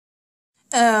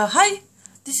Hi,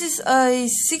 this is a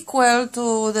sequel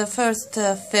to the first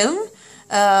film.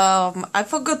 I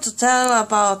forgot to tell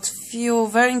about few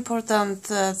very important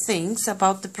things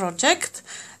about the project.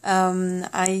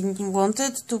 I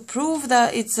wanted to prove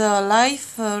that it's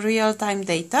live real-time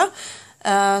data.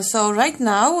 So right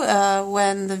now,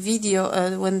 when the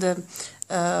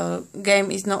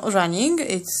game is not running,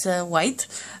 it's white.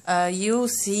 You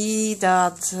see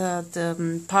that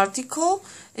the particle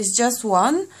is just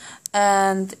one.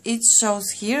 And it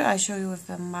shows here, I show you with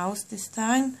the mouse this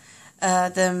time,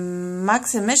 the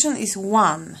max emission is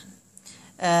 1.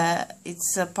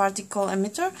 It's a particle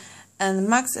emitter, and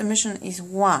max emission is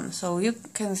 1. So you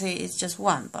can say it's just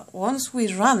 1. But once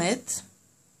we run it,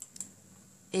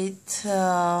 it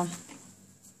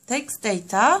takes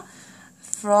data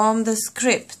from the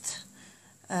script.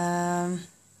 And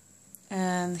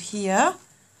here,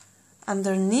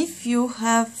 underneath, you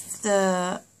have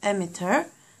the emitter.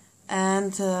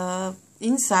 And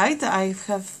inside I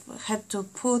have had to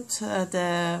put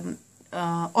the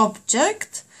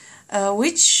object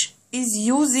which is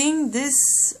using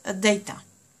this data.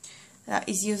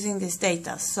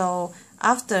 So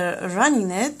after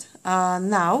running it,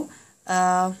 now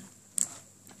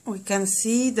we can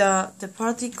see the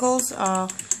particles are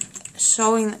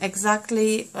showing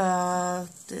exactly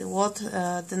what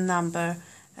the number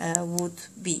would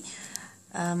be.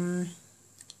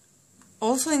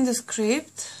 Also in the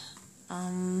script,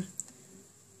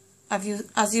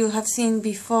 as you have seen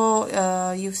before,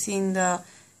 you've seen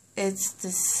it's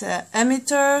this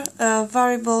emitter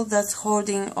variable that's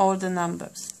holding all the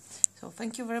numbers. So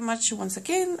thank you very much once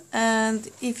again, and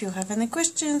if you have any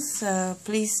questions,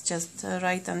 please just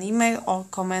write an email or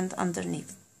comment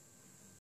underneath.